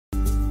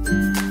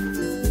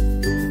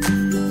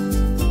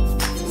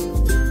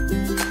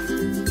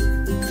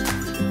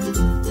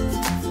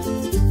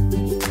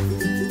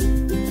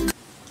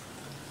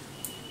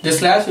This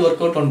class we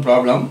work out one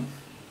problem.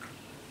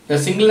 The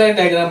single line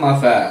diagram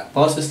of a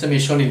power system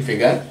is shown in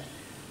figure.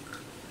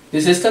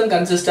 The system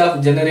consists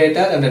of generator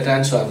and a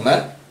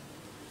transformer.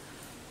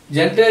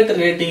 Generator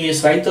rating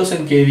is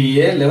 5000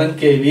 kVA, 11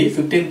 kV,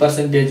 15%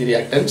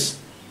 reactance.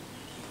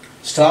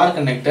 Star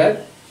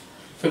connected,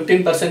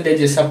 15%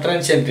 is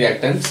subtransient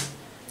reactance.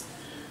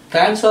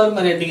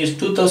 Transformer rating is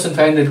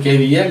 2500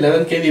 kVA,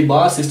 11 kV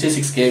bar,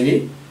 66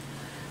 kV.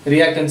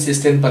 Reactance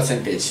is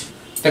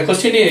 10%. The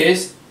question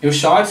is, if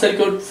short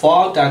circuit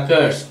fault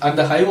occurs at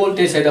the high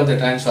voltage side of the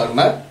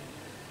transformer,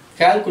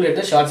 calculate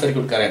the short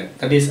circuit current,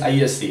 that is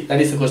ISC.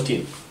 That is the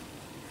question.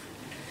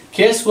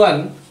 Case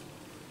 1,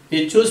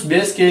 we choose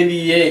base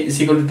kVA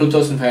is equal to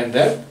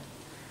 2500,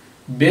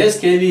 base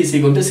kV is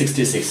equal to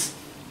 66.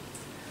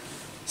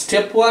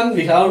 Step 1,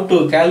 we have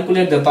to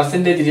calculate the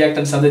percentage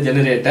reactance of the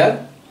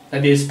generator,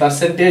 that is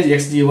percentage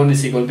xg1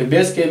 is equal to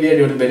base kVA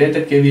divided by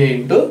rated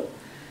kVA into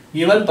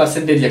given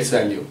percentage x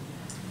value.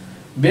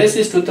 Base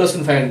is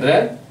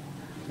 2500,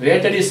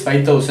 rated is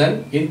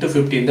 5000 into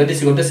 15, that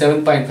is equal to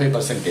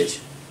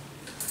 7.5%.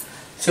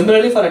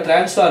 Similarly, for a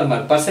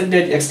transformer,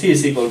 percentage xt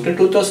is equal to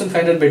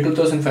 2500 by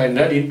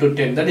 2500 into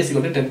 10, that is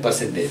equal to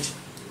 10%.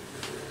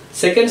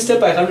 Second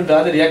step, I have to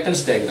draw the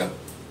reactance diagram.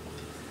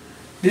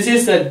 This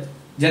is the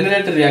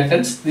generator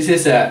reactance, this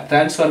is a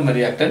transformer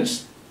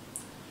reactance.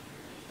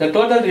 The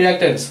total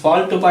reactance,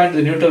 fault to point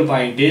to the neutral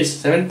point,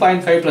 is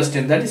 7.5 plus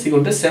 10, that is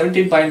equal to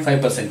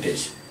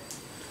 17.5%.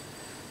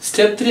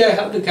 Step 3, I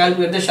have to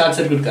calculate the short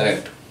circuit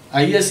current.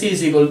 ISC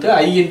is equal to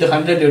I into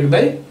 100 divided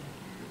by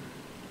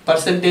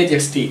percentage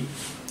xt.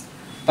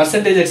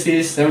 Percentage xt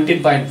is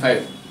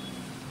 17.5.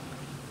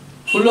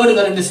 Full load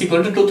current is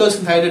equal to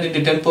 2500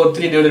 into 10 power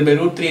 3 divided by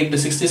root 3 into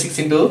 66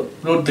 into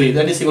root 3,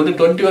 that is equal to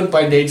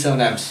 21.87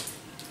 amps.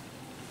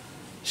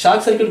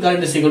 Short circuit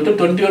current is equal to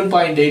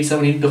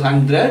 21.87 into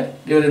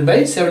 100 divided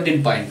by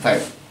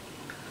 17.5.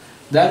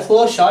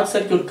 Therefore, short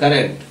circuit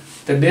current,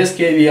 the base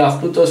kVA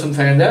of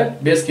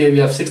 2500, base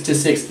kVA of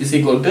 66 is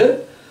equal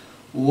to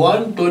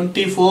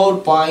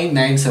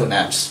 124.97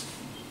 amps.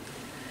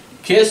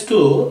 Case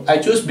 2, I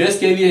choose base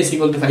kVA is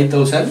equal to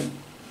 5000,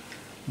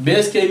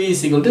 base kVA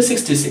is equal to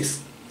 66.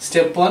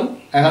 Step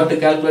 1, I have to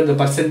calculate the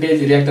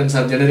percentage reactance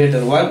of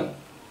generator 1.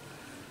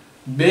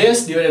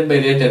 Base divided by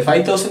rated,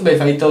 5000 by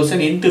 5000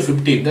 into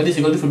 15, that is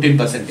equal to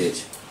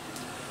 15%.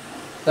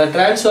 The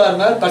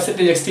transformer,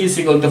 percentage xt is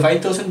equal to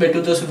 5000 by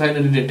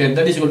 2500 into 10,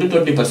 that is equal to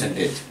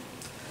 20%.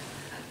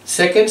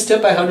 Second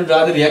step, I have to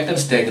draw the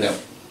reactance diagram.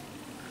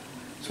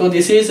 So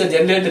this is a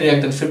generator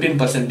reactance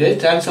 15%,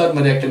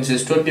 transformer reactance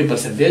is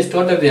 20%,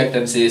 total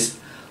reactance is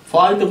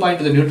fault to point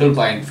to the neutral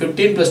point,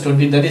 15 plus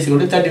 20, that is equal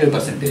to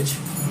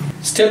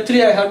 35%. Step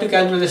 3, I have to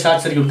calculate the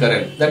short circuit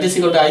current, that is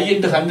equal to I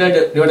into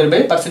 100 divided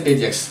by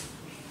percentage x.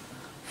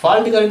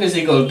 Fault current is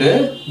equal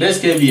to base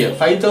kVA,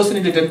 5000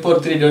 into 10 power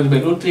 3 divided by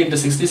root 3 into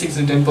 66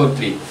 into 10 power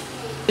 3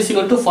 is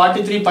equal to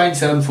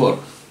 43.74.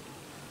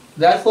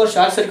 Therefore,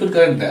 short circuit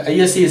current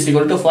ISC is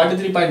equal to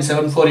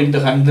 43.74 into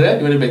 100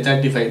 divided by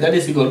 35, that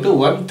is equal to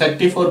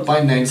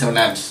 134.97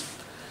 amps.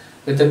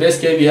 With the base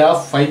kVA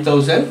of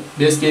 5000,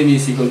 base kVA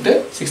is equal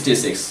to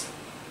 66.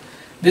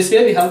 This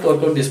way we have to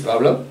work out this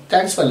problem.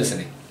 Thanks for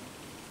listening.